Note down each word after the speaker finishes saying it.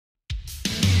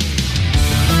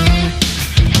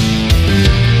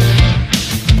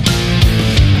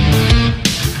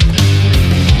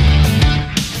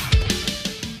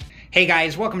Hey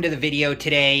guys, welcome to the video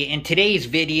today. In today's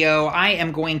video, I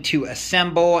am going to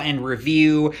assemble and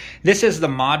review. This is the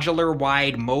modular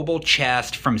wide mobile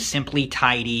chest from Simply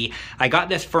Tidy. I got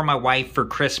this for my wife for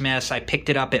Christmas. I picked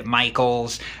it up at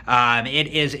Michael's. It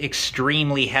is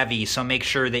extremely heavy, so make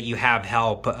sure that you have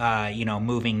help,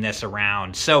 moving this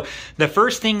around. So the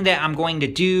first thing that I'm going to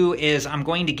do is I'm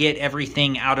going to get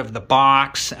everything out of the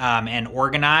box and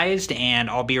organized, and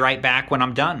I'll be right back when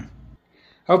I'm done.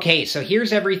 Okay, so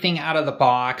here's everything out of the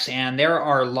box, and there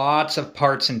are lots of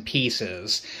parts and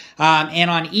pieces. And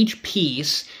on each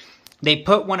piece, they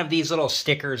put one of these little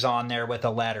stickers on there with a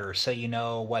letter so you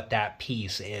know what that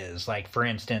piece is. Like, for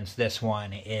instance, this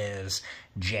one is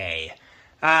J.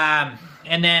 And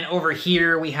then over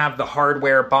here, we have the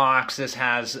hardware box. This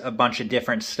has a bunch of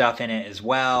different stuff in it as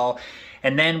well.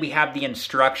 And then we have the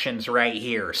instructions right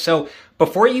here. So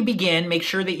before you begin, make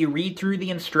sure that you read through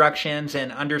the instructions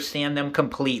and understand them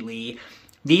completely.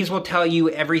 These will tell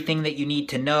you everything that you need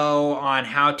to know on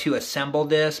how to assemble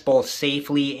this both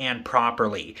safely and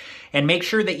properly. And make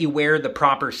sure that you wear the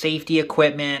proper safety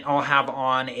equipment. I'll have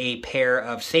on a pair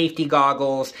of safety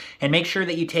goggles, and make sure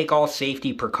that you take all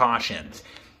safety precautions.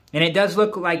 And it does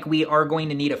look like we are going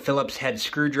to need a Phillips head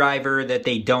screwdriver that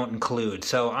they don't include.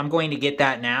 So I'm going to get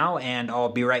that now, and I'll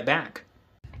be right back.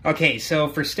 Okay, so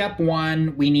for step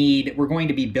one, we're going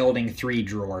to be building 3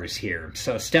 drawers here.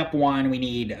 So step one, we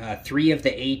need 3 of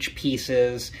the H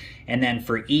pieces, and then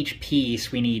for each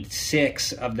piece, we need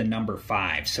 6 of the number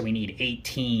 5. So we need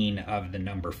 18 of the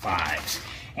number 5s.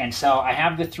 And so I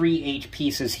have the 3 H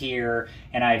pieces here,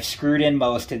 and I've screwed in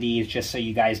most of these just so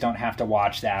you guys don't have to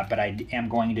watch that, but I am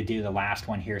going to do the last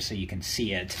one here so you can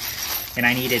see it. And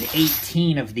I needed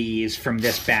 18 of these from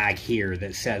this bag here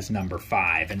that says number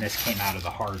 5, and this came out of the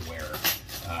hardware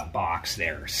box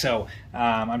there. So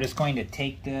I'm just going to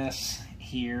take this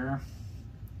here,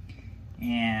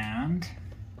 and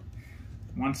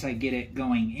once I get it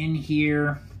going in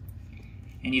here,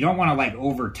 and you don't want to like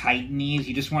over tighten these,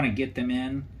 you just want to get them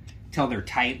in till they're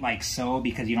tight like so,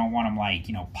 because you don't want them like,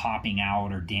 popping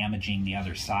out or damaging the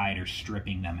other side or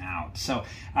stripping them out. So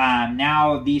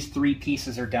now these 3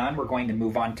 pieces are done, we're going to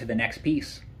move on to the next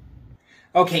piece.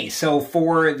 Okay, so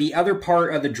for the other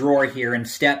part of the drawer here in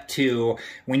step 2,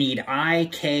 we need I,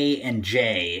 K, and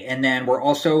J. And then we're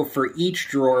also, for each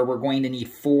drawer, we're going to need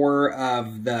 4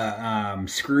 of the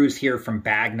screws here from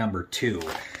bag number 2.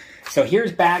 So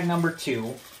here's bag number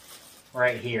 2,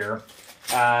 right here,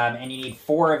 and you need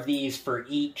 4 of these for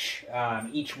each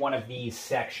one of these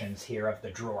sections here of the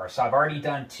drawer. So I've already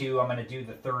done 2. I'm going to do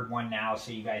the 3rd one now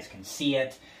so you guys can see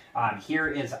it. Here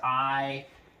is I,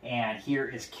 and here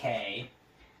is K.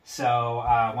 So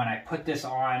when I put this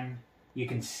on, you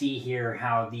can see here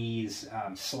how these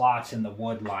slots in the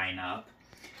wood line up.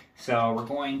 So we're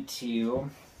going to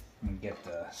get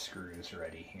the screws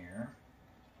ready here.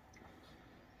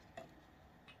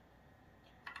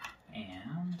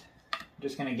 And I'm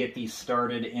just going to get these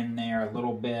started in there a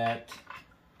little bit,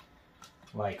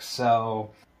 like so.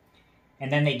 And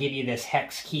then they give you this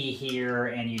hex key here,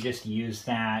 and you just use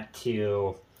that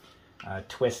to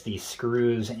twist these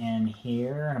screws in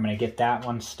here. I'm going to get that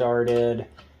one started,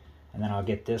 and then I'll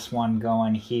get this one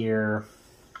going here.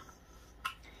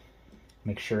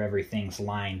 Make sure everything's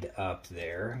lined up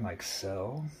there, like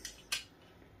so.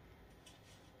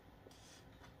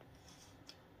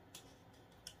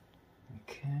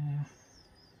 Okay.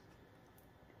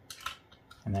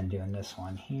 And then doing this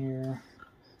one here.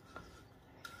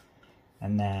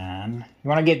 And then you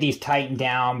want to get these tightened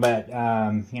down, but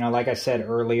like I said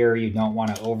earlier, you don't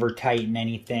want to over tighten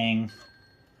anything.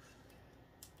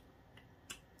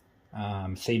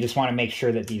 So you just want to make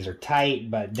sure that these are tight,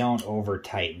 but don't over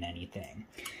tighten anything.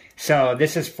 So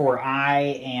this is for I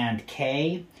and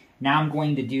K. Now I'm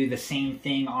going to do the same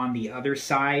thing on the other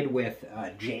side with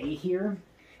J here.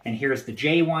 And here's the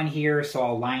J one here, so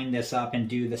I'll line this up and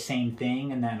do the same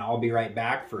thing, and then I'll be right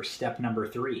back for step number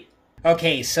 3.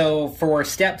 Okay, so for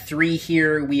step 3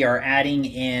 here, we are adding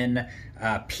in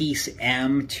piece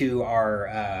M to our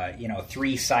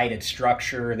 3-sided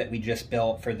structure that we just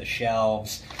built for the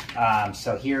shelves.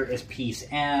 So here is piece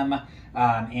M,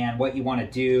 and what you want to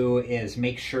do is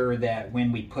make sure that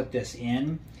when we put this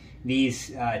in,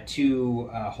 these 2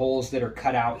 holes that are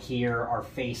cut out here are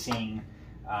facing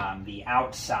the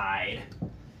outside,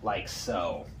 like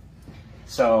so.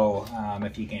 So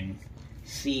if you can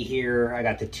see here, I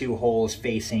got the 2 holes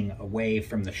facing away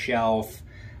from the shelf,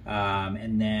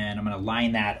 and then I'm going to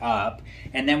line that up.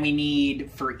 And then we need,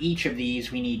 for each of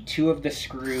these, we need 2 of the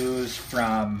screws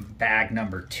from bag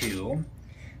number 2.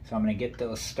 So I'm going to get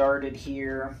those started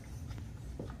here,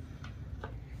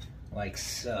 like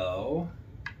so.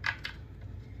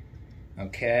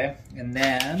 Okay, and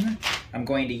then I'm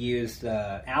going to use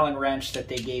the Allen wrench that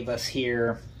they gave us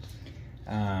here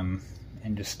and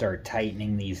just start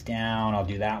tightening these down. I'll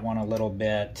do that one a little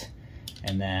bit,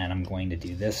 and then I'm going to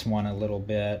do this one a little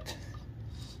bit.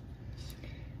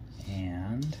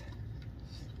 And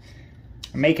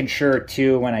I'm making sure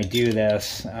too when I do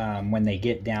this, when they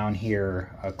get down here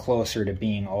closer to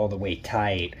being all the way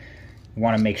tight, you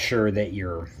want to make sure that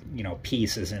your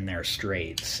piece is in there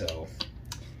straight. So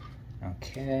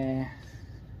okay,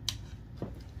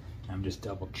 I'm just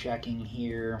double checking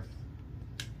here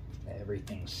that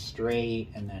everything's straight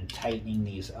and then tightening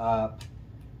these up.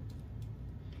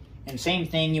 And same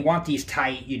thing, you want these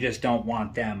tight, you just don't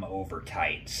want them over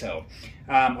tight. So,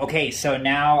 okay, so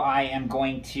now I am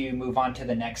going to move on to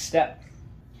the next step.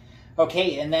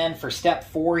 Okay, and then for step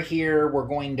 4 here, we're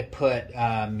going to put,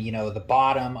 the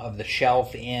bottom of the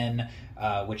shelf in,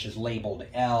 which is labeled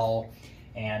L.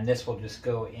 And this will just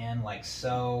go in like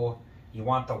so. You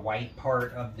want the white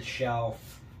part of the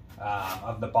shelf,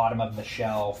 of the bottom of the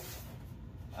shelf,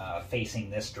 facing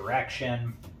this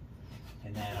direction.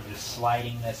 And then I'm just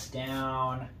sliding this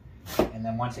down. And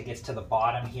then once it gets to the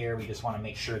bottom here, we just want to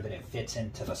make sure that it fits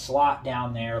into the slot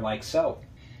down there like so.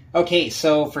 Okay,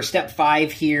 so for step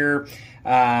 5 here,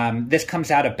 this comes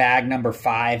out of bag number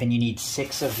 5, and you need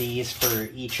 6 of these for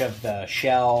each of the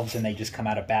shelves, and they just come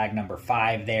out of bag number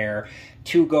 5 there.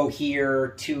 2 go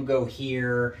here, 2 go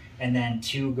here, and then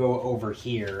 2 go over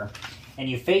here. And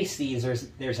you face these,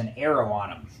 there's an arrow on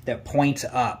them that points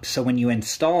up. So when you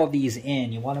install these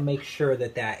in, you want to make sure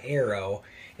that that arrow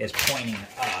is pointing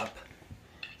up.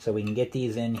 So we can get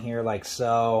these in here like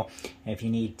so. And if you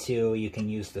need to, you can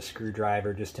use the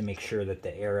screwdriver just to make sure that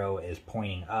the arrow is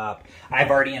pointing up. I've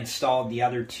already installed the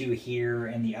other 2 here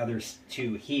and the other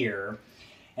 2 here.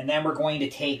 And then we're going to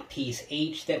take piece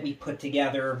H that we put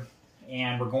together,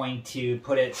 and we're going to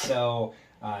put it so,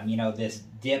 this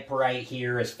dip right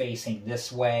here is facing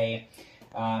this way.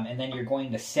 And then you're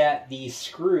going to set these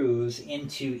screws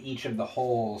into each of the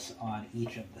holes on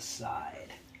each of the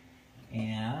side.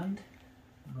 And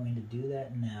I'm going to do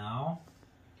that now.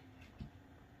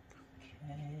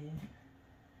 Okay.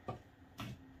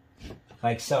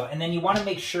 Like so. And then you want to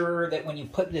make sure that when you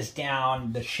put this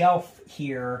down, the shelf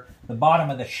here, the bottom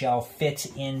of the shelf fits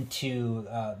into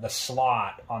the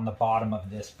slot on the bottom of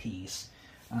this piece.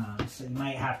 So you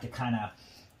might have to kind of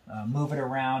move it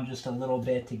around just a little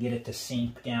bit to get it to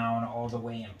sink down all the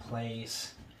way in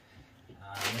place.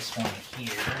 This one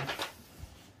here.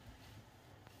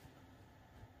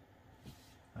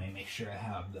 Let me make sure I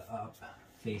have the up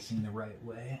facing the right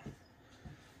way.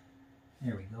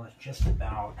 There we go, it's just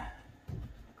about,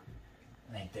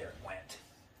 I think there it went.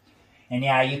 And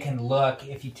yeah, you can look,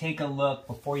 if you take a look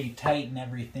before you tighten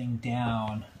everything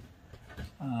down,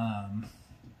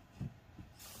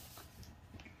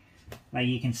 like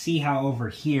you can see how over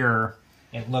here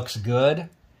it looks good,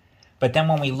 but then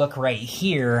when we look right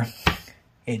here,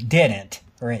 it didn't,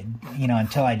 or it,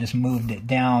 until I just moved it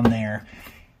down there.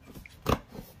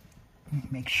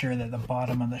 Make sure that the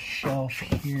bottom of the shelf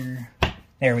here,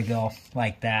 there we go,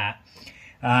 like that.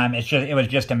 It was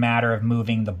just a matter of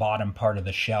moving the bottom part of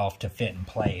the shelf to fit in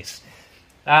place.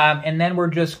 And then we're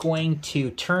just going to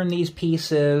turn these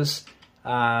pieces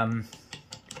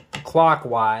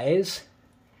clockwise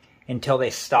until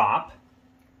they stop,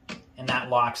 and that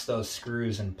locks those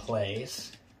screws in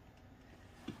place.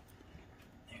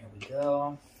 There we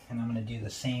go. And I'm going to do the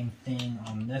same thing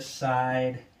on this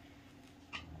side.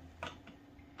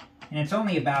 And it's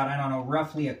only about, I don't know,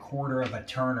 roughly a quarter of a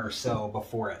turn or so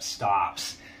before it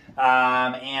stops.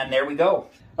 And there we go.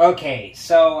 Okay,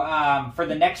 so for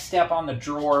the next step on the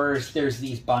drawers, there's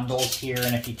these bundles here,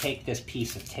 and if you take this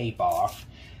piece of tape off,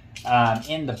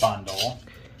 in the bundle,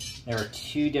 there are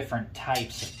 2 different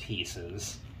types of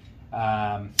pieces.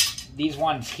 These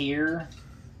ones here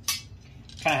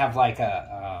kind of have like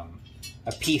a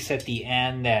piece at the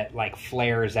end that like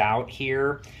flares out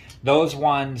here. Those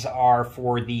ones are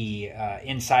for the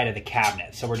inside of the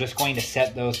cabinet. So we're just going to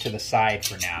set those to the side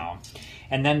for now.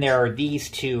 And then there are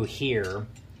these 2 here.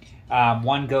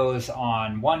 One goes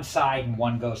on one side and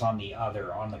one goes on the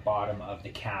other on the bottom of the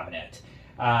cabinet.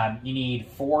 You need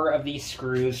 4 of these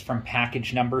screws from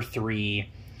package number 3.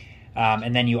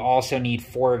 And then you also need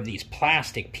 4 of these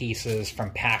plastic pieces from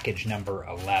package number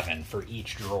 11 for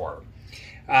each drawer.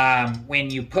 When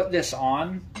you put this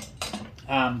on,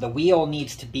 the wheel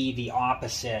needs to be the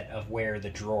opposite of where the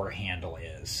drawer handle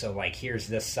is. So like here's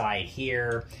this side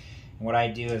here. And what I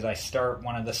do is I start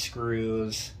one of the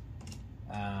screws.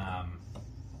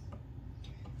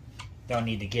 Don't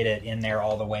need to get it in there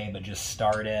all the way, but just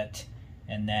start it.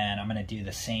 And then I'm going to do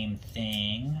the same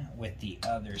thing with the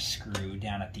other screw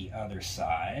down at the other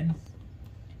side.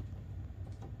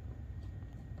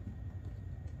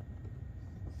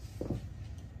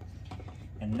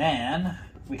 And then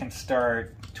we can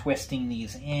start twisting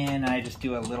these in. I just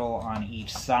do a little on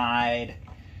each side.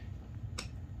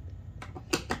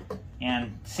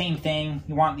 And same thing,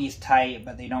 you want these tight,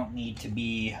 but they don't need to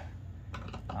be,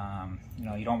 you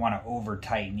know, you don't want to over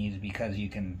tighten these because you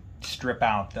can strip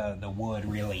out the wood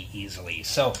really easily.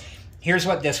 So here's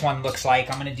what this one looks like.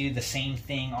 I'm going to do the same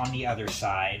thing on the other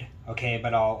side, okay,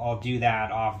 but I'll do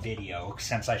that off video.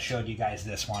 Since I showed you guys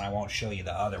this one, I won't show you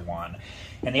the other one.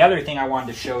 And the other thing I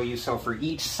wanted to show you, so for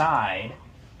each side,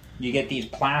 you get these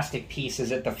plastic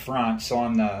pieces at the front, so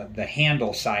on the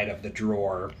handle side of the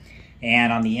drawer,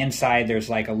 and on the inside there's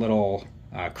like a little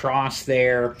cross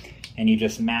there, and you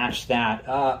just match that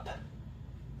up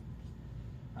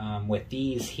with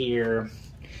these here,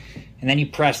 and then you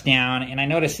press down. And I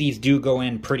notice these do go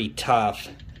in pretty tough,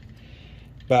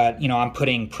 but you know, I'm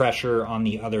putting pressure on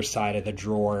the other side of the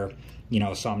drawer, you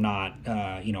know, so I'm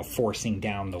not you know, forcing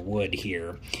down the wood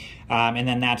here. And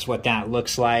then that's what that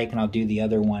looks like. And I'll do the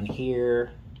other one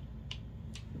here,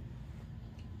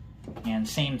 and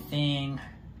same thing,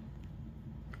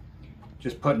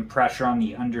 just putting pressure on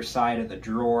the underside of the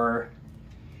drawer,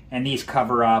 and these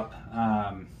cover up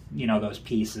you know, those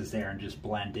pieces there and just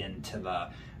blend into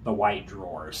the white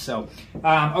drawers. So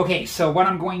okay, so what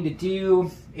I'm going to do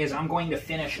is I'm going to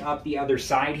finish up the other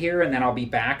side here, and then I'll be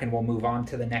back and we'll move on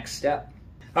to the next step.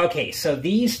 Okay, so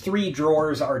these 3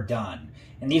 drawers are done,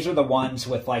 and these are the ones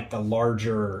with like the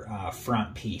larger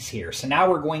front piece here. So now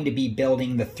we're going to be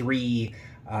building the 3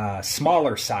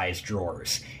 smaller size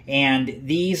drawers, and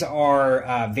these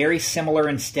are very similar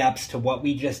in steps to what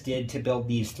we just did to build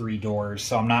these 3 doors.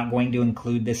 So I'm not going to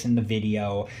include this in the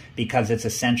video because it's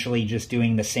essentially just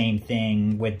doing the same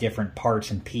thing with different parts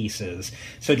and pieces.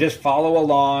 So just follow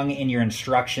along in your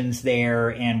instructions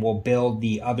there, and we'll build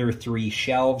the other 3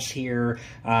 shelves here,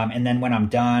 and then when I'm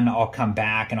done, I'll come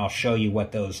back and I'll show you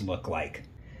what those look like.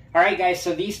 All right, guys,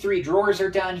 so these 3 drawers are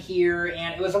done here,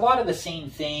 and it was a lot of the same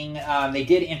thing. They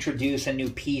did introduce a new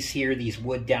piece here, these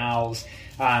wood dowels,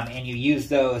 and you use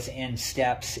those in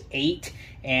steps 8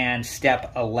 and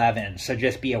step 11, so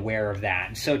just be aware of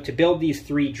that. So to build these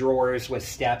 3 drawers was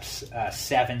steps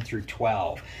 7 through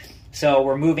 12. So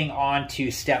we're moving on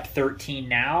to step 13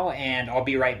 now, and I'll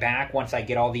be right back once I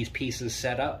get all these pieces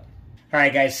set up. All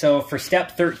right, guys, so for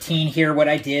step 13 here, what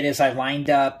I did is I lined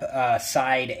up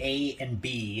side A and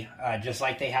B, just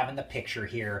like they have in the picture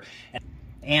here.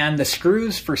 And the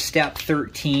screws for step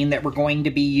 13 that we're going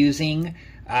to be using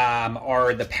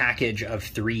are the package of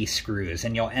 3 screws,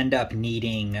 and you'll end up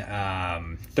needing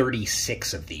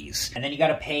 36 of these. And then you got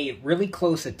to pay really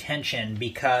close attention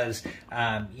because,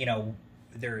 you know,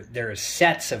 there's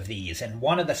sets of these, and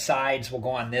one of the sides will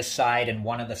go on this side and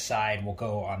one of the side will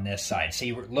go on this side. So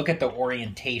you look at the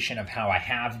orientation of how I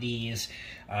have these,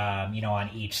 you know, on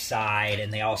each side,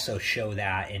 and they also show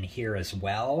that in here as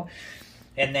well.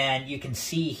 And then you can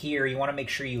see here, you want to make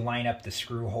sure you line up the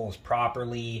screw holes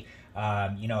properly.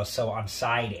 You know, so on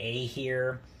side A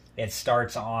here, it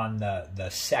starts on the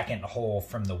second hole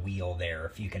from the wheel there,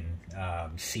 if you can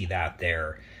see that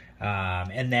there.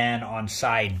 And then on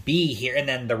side B here, and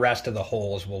then the rest of the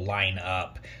holes will line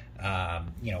up,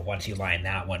 you know, once you line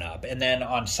that one up. And then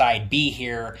on side B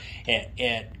here,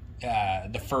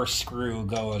 the first screw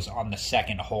goes on the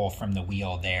second hole from the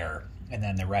wheel there, and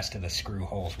then the rest of the screw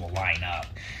holes will line up.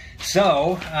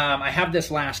 So I have this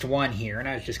last one here, and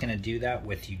I was just going to do that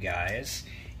with you guys.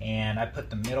 And I put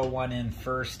the middle one in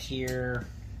first here,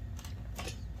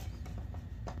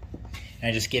 and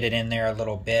I just get it in there a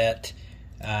little bit.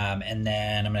 And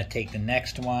then I'm going to take the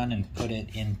next one and put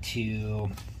it into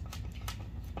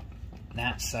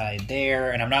that side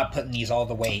there. And I'm not putting these all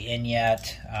the way in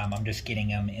yet. I'm just getting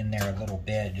them in there a little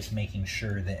bit, just making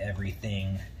sure that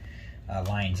everything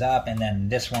lines up. And then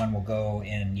this one will go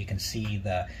in, you can see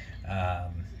the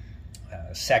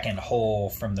second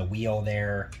hole from the wheel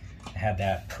there. I have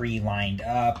that pre-lined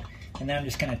up. And then I'm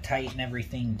just going to tighten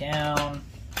everything down.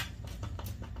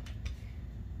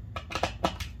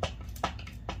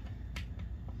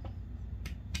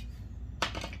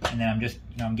 And then I'm just,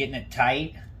 you know, I'm getting it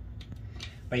tight,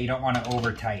 but you don't want to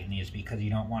over tighten these because you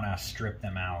don't want to strip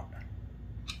them out.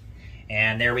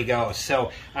 And there we go.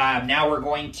 So now we're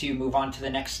going to move on to the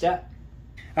next step.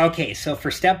 Okay, so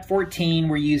for step 14,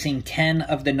 we're using 10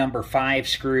 of the number 5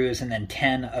 screws and then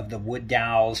 10 of the wood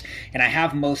dowels. And I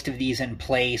have most of these in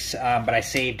place, but I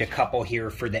saved a couple here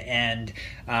for the end.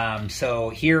 So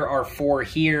here are 4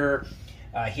 here.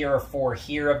 Here are 4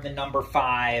 here of the number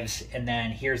 5s, and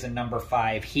then here's a number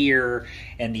 5 here,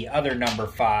 and the other number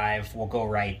 5 will go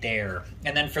right there.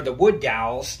 And then for the wood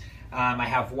dowels, I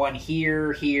have one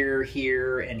here, here,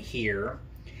 here, and here.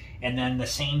 And then the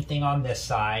same thing on this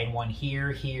side, one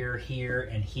here, here, here,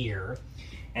 and here.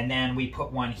 And then we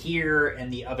put one here,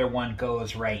 and the other one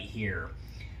goes right here.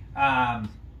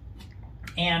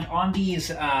 And on these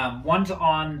ones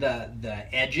on the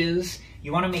edges,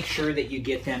 you want to make sure that you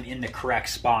get them in the correct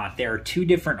spot. There are 2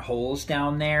 different holes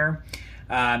down there.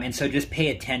 And so just pay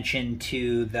attention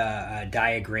to the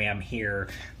diagram here.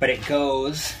 But it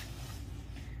goes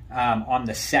on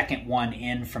the second one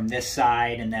in from this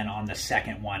side, and then on the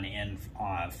second one in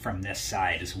from this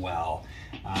side as well.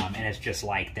 And it's just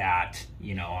like that,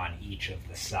 you know, on each of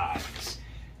the sides.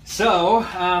 So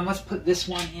let's put this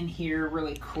one in here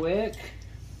really quick.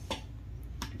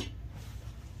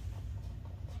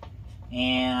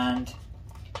 And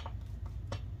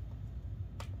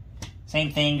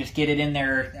same thing, just get it in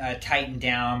there tightened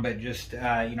down, but just, you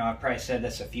know, I've probably said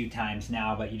this a few times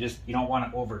now, but you don't want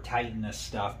to over tighten this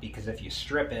stuff, because if you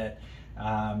strip it,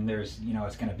 there's, you know,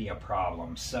 it's going to be a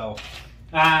problem. So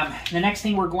the next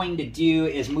thing we're going to do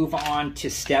is move on to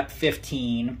step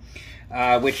 15,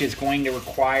 which is going to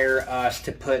require us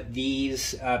to put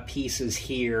these pieces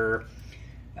here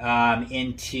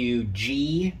into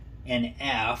G and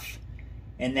F.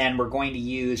 And then we're going to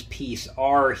use piece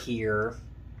R here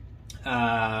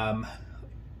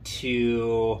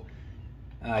to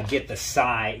get the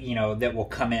side, you know, that will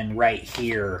come in right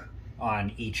here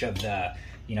on each of the,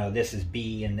 you know, this is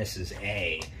B and this is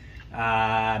A.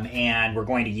 And we're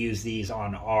going to use these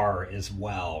on R as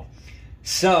well.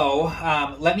 So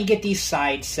let me get these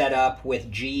sides set up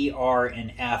with G, R,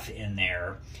 and F in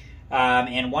there.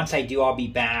 And once I do, I'll be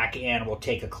back and we'll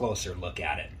take a closer look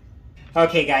at it.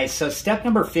 Okay guys, so step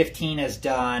number 15 is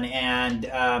done, and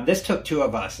this took 2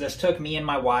 of us. This took me and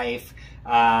my wife.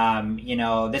 You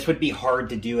know, this would be hard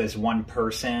to do as one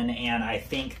person, and I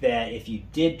think that if you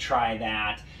did try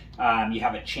that, you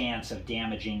have a chance of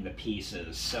damaging the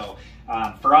pieces. So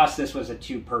for us, this was a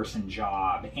 2-person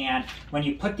job. And when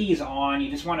you put these on, you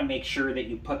just want to make sure that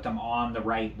you put them on the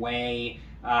right way,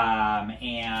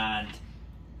 and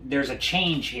there's a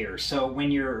change here. So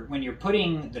when you're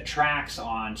putting the tracks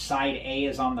on, side A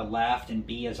is on the left and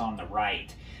B is on the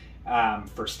right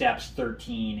for steps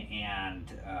 13 and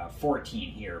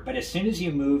 14 here. But as soon as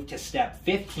you move to step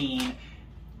 15,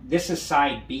 this is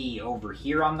side B over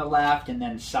here on the left, and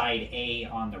then side A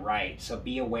on the right. So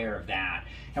be aware of that.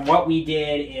 And what we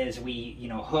did is we, you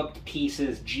know, hooked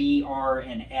pieces G, R,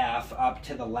 and F up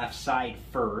to the left side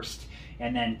first,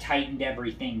 and then tightened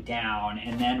everything down,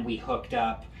 and then we hooked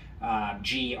up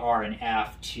G, R, and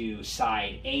F to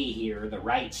side A here, the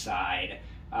right side,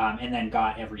 and then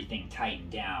got everything tightened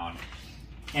down.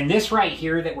 And this right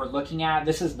here that we're looking at,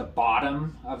 this is the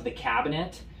bottom of the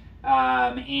cabinet,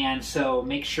 and so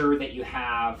make sure that you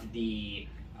have the,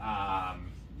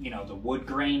 you know, the wood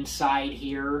grain side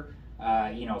here,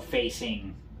 you know,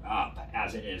 facing up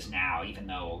as it is now, even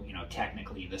though, you know,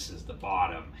 technically this is the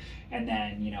bottom. And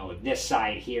then, you know, this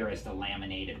side here is the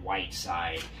laminated white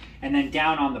side. And then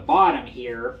down on the bottom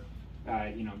here,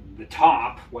 you know, the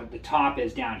top, what the top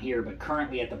is down here, but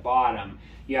currently at the bottom,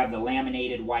 you have the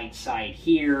laminated white side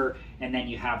here, and then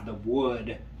you have the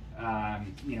wood,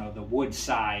 you know, the wood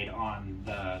side on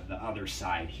the other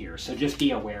side here. So just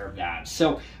be aware of that.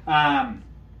 So the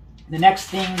next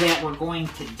thing that we're going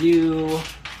to do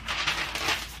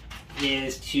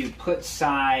is to put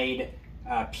side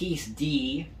piece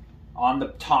D on the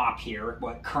top here,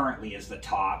 what currently is the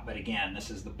top, but again, this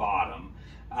is the bottom.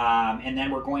 And then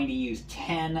we're going to use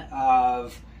 10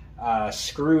 of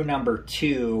screw number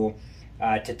 2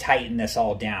 to tighten this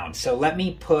all down. So let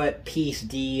me put piece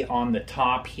D on the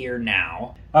top here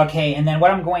now. Okay, and then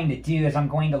what I'm going to do is I'm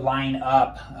going to line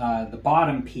up the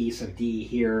bottom piece of D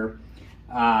here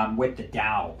with the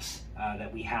dowels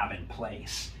that we have in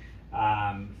place.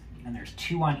 And there's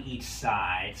 2 on each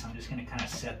side, so I'm just going to kind of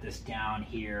set this down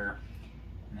here,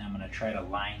 and then I'm going to try to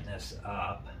line this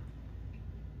up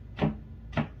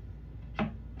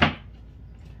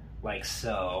like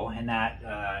so, and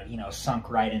that you know,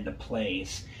 sunk right into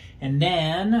place. And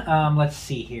then let's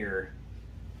see here.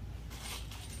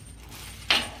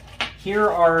 Here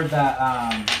are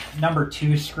the number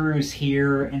 2 screws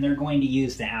here, and they're going to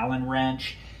use the Allen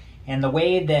wrench. And the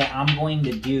way that I'm going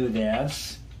to do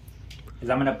this is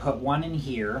I'm going to put one in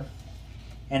here,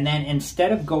 and then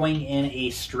instead of going in a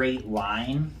straight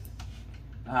line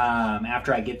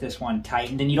after I get this one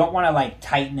tightened, and you don't want to like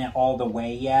tighten it all the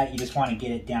way yet, you just want to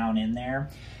get it down in there.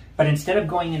 But instead of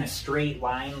going in a straight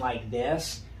line like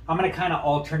this, I'm going to kind of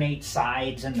alternate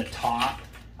sides and the top.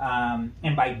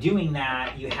 And by doing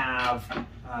that, you have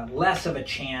less of a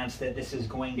chance that this is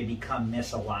going to become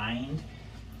misaligned.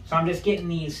 So I'm just getting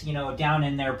these, you know, down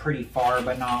in there pretty far,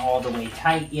 but not all the way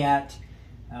tight yet.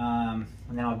 And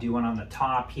then I'll do one on the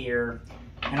top here.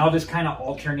 And I'll just kind of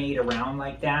alternate around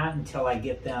like that until I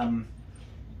get them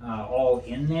all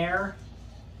in there.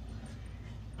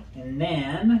 And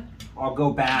then I'll go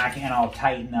back and I'll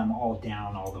tighten them all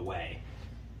down all the way.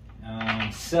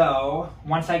 So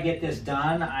once I get this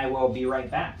done, I will be right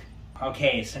back.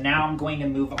 Okay, so now I'm going to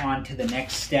move on to the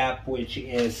next step, which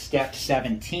is step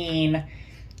 17.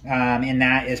 And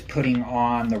that is putting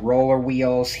on the roller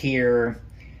wheels here.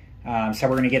 So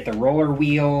we're going to get the roller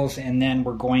wheels, and then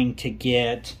we're going to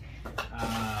get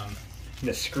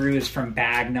the screws from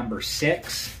bag number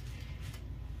 6.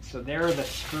 So there are the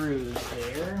screws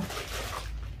there.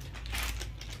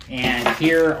 And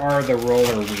here are the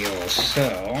roller wheels.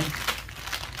 So,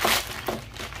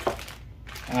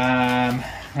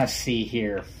 let's see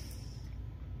here.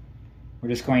 We're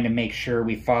just going to make sure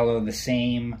we follow the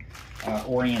same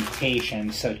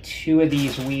orientation. So 2 of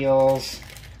these wheels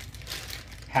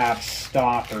have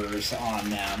stoppers on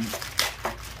them,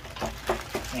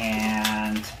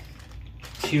 and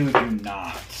 2 do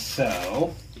not.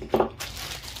 So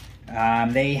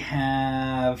they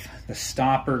have, the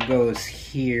stopper goes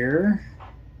here,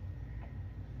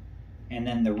 and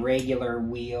then the regular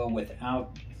wheel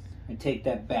without, I take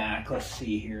that back, let's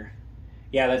see here.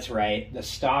 Yeah, that's right. The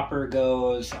stopper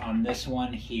goes on this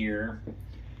one here,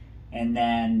 and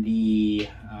then the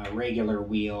regular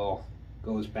wheel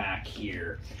goes back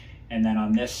here. And then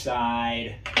on this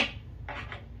side,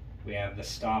 we have the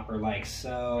stopper like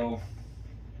so,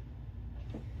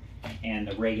 and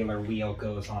the regular wheel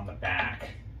goes on the back.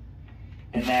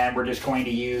 And then we're just going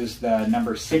to use the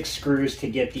number 6 screws to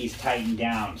get these tightened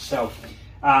down. So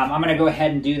I'm going to go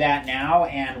ahead and do that now,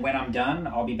 and when I'm done,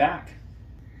 I'll be back.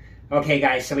 Okay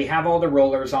guys, so we have all the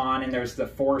rollers on, and there's the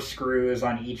 4 screws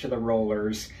on each of the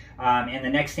rollers. And the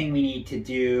next thing we need to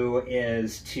do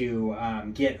is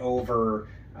to get over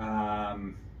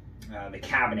the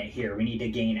cabinet here. We need to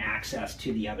gain access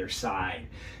to the other side.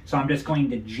 So I'm just going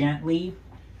to gently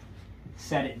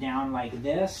set it down like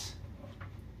this.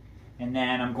 And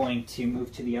then I'm going to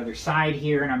move to the other side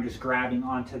here, and I'm just grabbing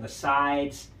onto the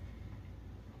sides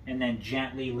and then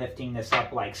gently lifting this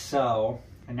up like so.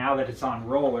 And now that it's on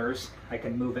rollers, I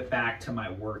can move it back to my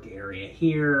work area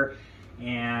here,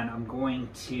 and I'm going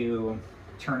to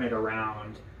turn it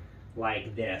around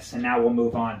like this. And now we'll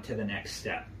move on to the next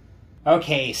step.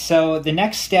 Okay, so the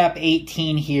next step,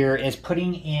 18 here, is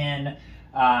putting in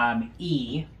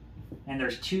E, and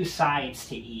there's 2 sides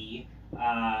to E.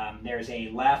 There's a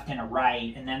left and a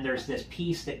right, and then there's this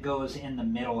piece that goes in the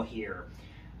middle here.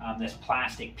 This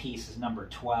plastic piece is number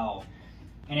 12.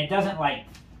 And it doesn't, like,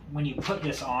 when you put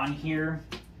this on here,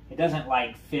 it doesn't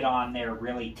like fit on there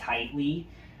really tightly.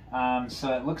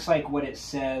 So it looks like what it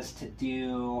says to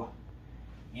do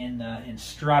in the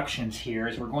instructions here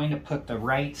is we're going to put the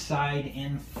right side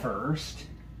in first.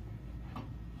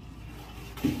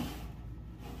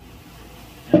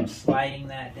 I'm sliding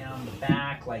that down the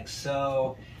back like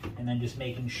so, and then just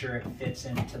making sure it fits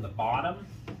into the bottom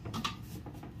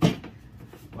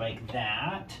like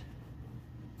that.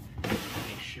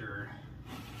 Make sure.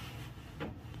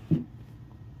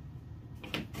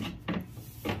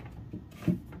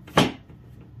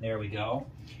 There we go.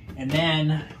 And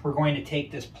then we're going to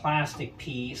take this plastic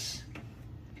piece,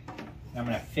 and I'm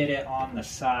going to fit it on the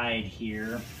side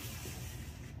here,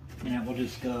 and it will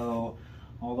just go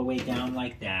all the way down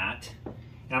like that.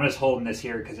 And I'm just holding this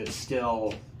here because it's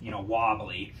still, you know,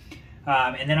 wobbly.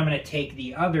 And then I'm going to take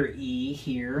the other E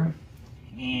here,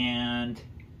 and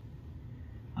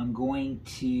I'm going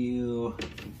to,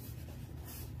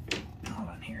 hold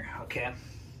on here, okay.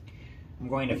 I'm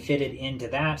going to fit it into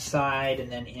that side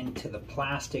and then into the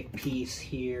plastic piece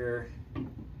here.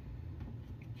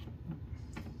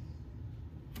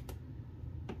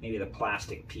 Maybe the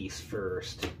plastic piece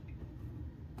first.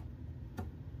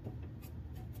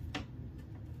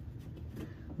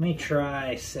 Let me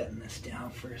try setting this down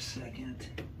for a second.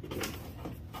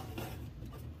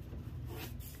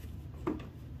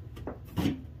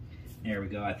 There we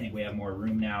go. I think we have more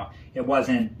room now. It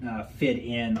wasn't fit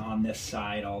in on this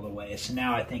side all the way, so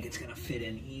now I think it's going to fit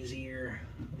in easier.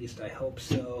 At least I hope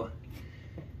so.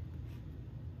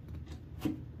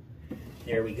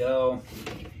 There we go.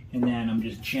 And then I'm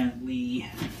just gently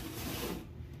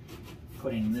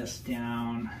putting this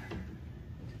down.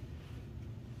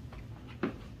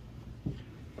 Like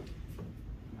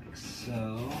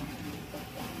so.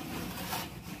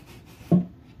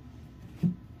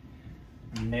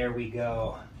 And there we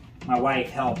go. My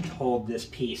wife helped hold this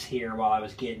piece here while I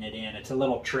was getting it in. It's a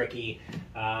little tricky.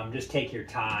 Just take your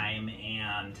time,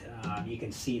 and you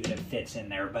can see that it fits in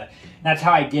there. But that's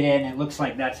how I did it, and it looks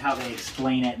like that's how they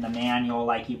explain it in the manual.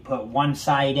 Like, you put one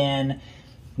side in,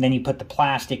 then you put the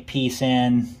plastic piece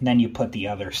in, then you put the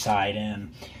other side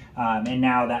in. And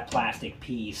now that plastic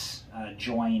piece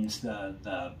joins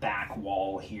the back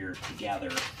wall here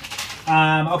together.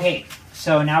 Okay,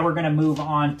 so now we're going to move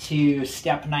on to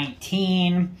step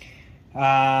 19,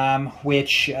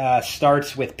 which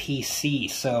starts with piece C.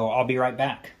 So I'll be right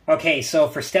back. Okay, so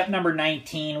for step number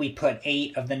 19, we put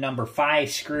 8 of the number 5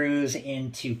 screws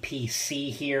into piece C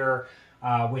here,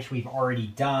 which we've already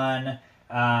done.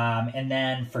 And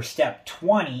then for step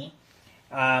 20,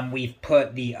 we've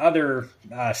put the other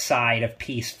side of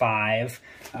piece 5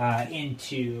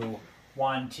 into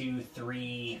 1, 2,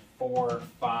 3, 4,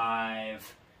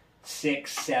 5,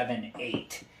 6, 7,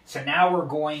 8. So now we're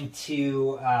going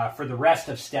to, for the rest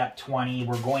of step 20,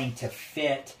 we're going to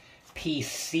fit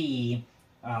piece C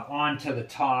onto the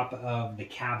top of the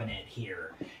cabinet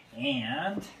here.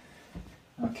 And,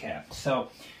 okay, so,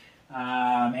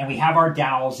 and we have our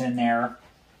dowels in there.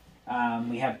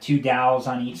 We have 2 dowels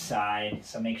on each side,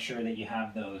 so make sure that you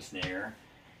have those there.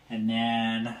 And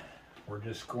then we're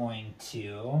just going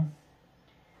to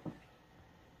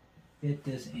fit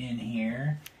this in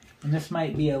here. And this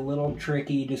might be a little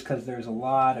tricky just because there's a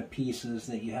lot of pieces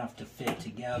that you have to fit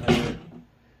together.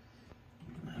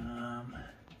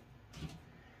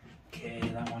 Okay,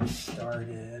 that one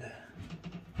started.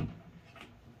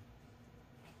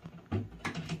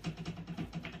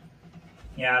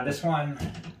 Yeah, this one,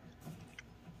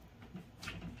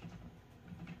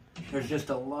 there's just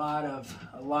a lot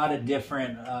of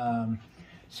different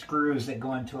screws that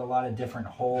go into a lot of different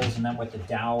holes, and then with the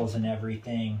dowels and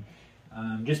everything.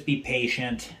 Just be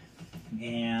patient,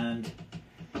 and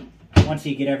once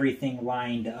you get everything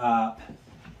lined up,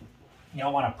 you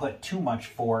don't want to put too much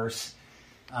force,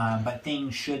 but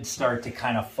things should start to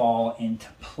kind of fall into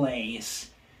place.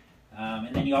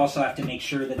 And then you also have to make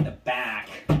sure that the back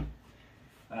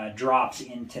drops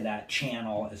into that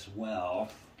channel as well.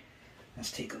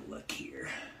 Let's take a look here.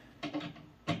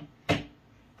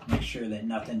 Make sure that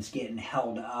nothing's getting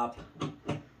held up,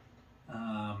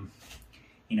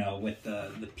 you know, with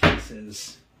the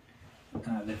pieces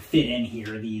that fit in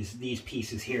here, these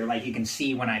pieces here. Like you can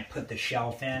see when I put the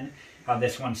shelf in, how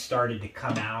this one started to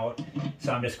come out.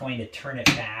 So I'm just going to turn it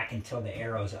back until the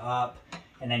arrow's up,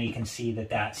 and then you can see that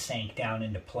that sank down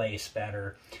into place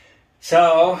better.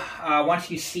 So once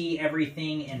you see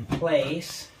everything in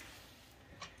place,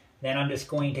 then I'm just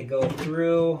going to go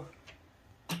through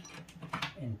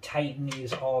and tighten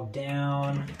these all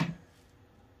down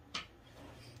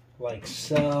like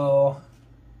so.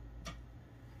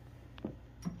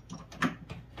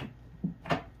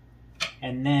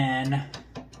 And then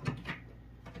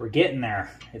we're getting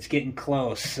there. It's getting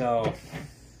close. So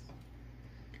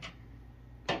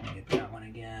let me get that one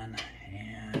again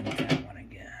and that one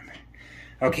again.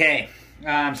 Okay,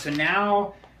 so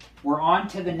now we're on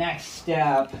to the next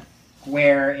step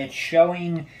where it's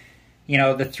showing, you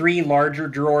know, the 3 larger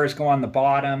drawers go on the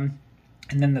bottom,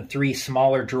 and then the 3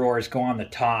 smaller drawers go on the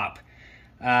top.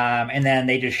 And then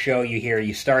they just show you here,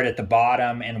 you start at the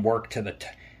bottom and work to the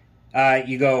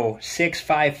you go 6,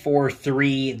 5, 4,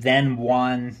 3, then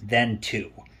 1, then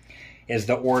 2 is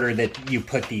the order that you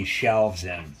put these shelves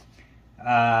in.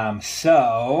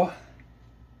 So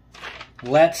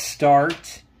let's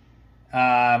start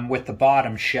with the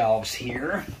bottom shelves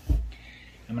here.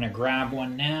 I'm going to grab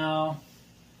one now.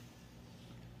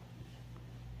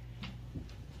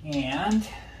 And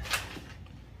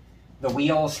the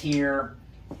wheels here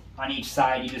on each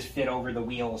side, you just fit over the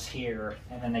wheels here,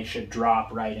 and then they should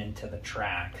drop right into the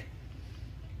track.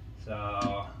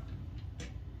 So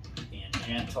being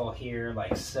gentle here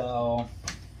like so.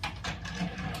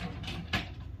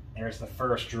 There's the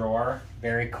first drawer.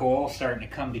 Very cool, starting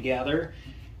to come together.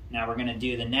 Now we're going to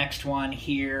do the next one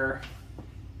here.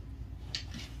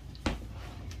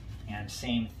 And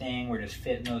same thing, we're just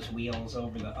fitting those wheels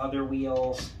over the other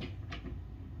wheels.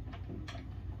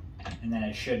 And then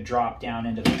it should drop down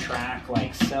into the track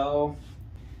like so.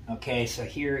 Okay, so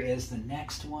here is the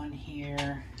next one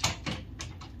here.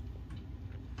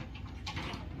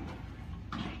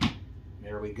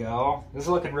 There we go. This is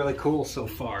looking really cool so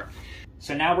far.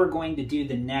 So now we're going to do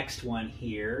the next one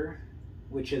here,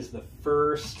 which is the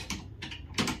first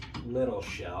little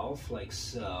shelf, like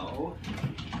so.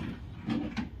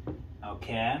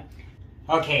 Okay.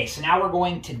 Okay, so now we're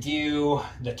going to do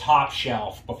the top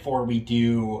shelf before we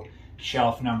do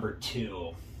shelf number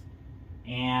 2.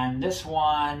 And this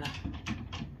one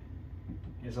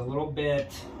is a little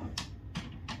bit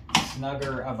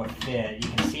snugger of a fit.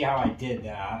 You can see how I did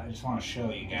that. I just want to show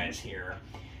you guys here.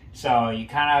 So you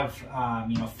kind of,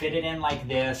 you know, fit it in like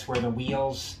this where the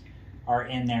wheels are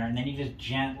in there, and then you just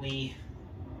gently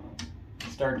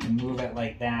start to move it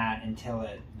like that until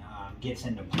it gets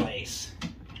into place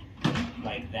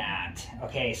like that.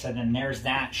 Okay, so then there's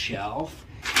that shelf.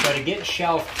 So to get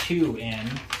shelf 2 in,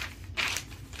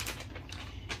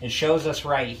 it shows us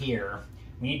right here,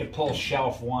 we need to pull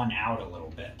shelf 1 out a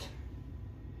little bit.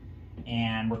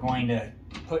 And we're going to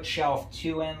put shelf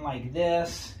 2 in like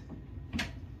this.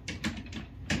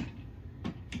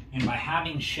 And by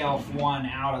having shelf 1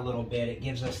 out a little bit, it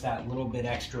gives us that little bit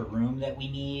extra room that we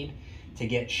need to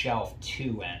get shelf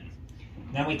 2 in.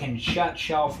 Then we can shut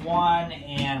shelf 1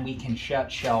 and we can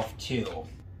shut shelf 2.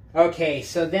 Okay,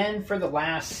 so then for the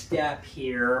last step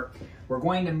here, we're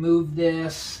going to move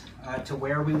this to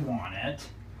where we want it,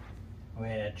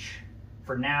 which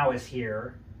for now is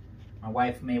here. My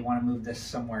wife may want to move this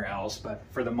somewhere else, but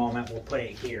for the moment we'll put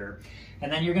it here. And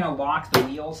then you're going to lock the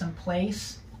wheels in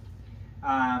place,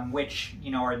 which,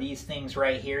 you know, are these things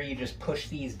right here. You just push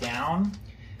these down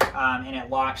and it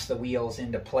locks the wheels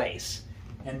into place.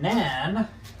 And then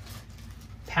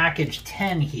package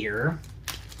 10 here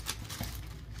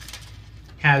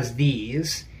has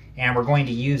these, and we're going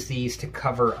to use these to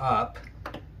cover up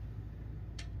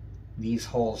these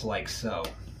holes like so.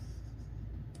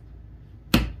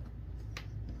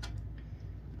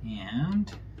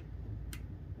 And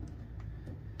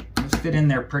those fit in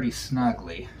there pretty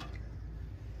snugly.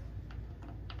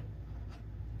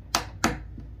 And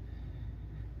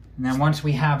then once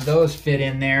we have those fit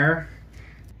in there,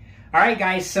 all right,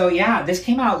 guys, so yeah, this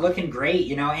came out looking great,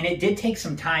 you know, and it did take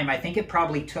some time. I think it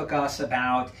probably took us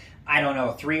about, I don't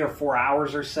know, 3 or 4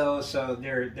 hours or so. So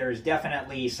there's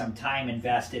definitely some time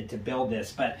invested to build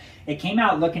this, but it came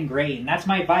out looking great. And that's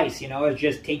my advice, you know, is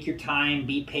just take your time,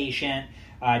 be patient,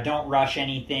 don't rush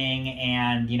anything,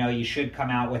 and, you know, you should come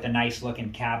out with a nice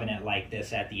looking cabinet like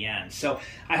this at the end. So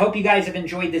I hope you guys have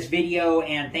enjoyed this video,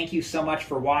 and thank you so much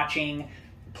for watching.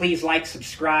 Please like,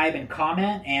 subscribe, and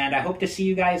comment, and I hope to see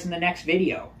you guys in the next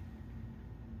video.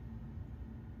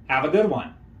 Have a good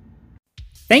one.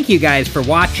 Thank you guys for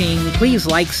watching. Please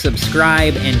like,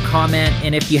 subscribe, and comment,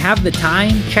 and if you have the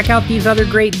time, check out these other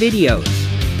great videos.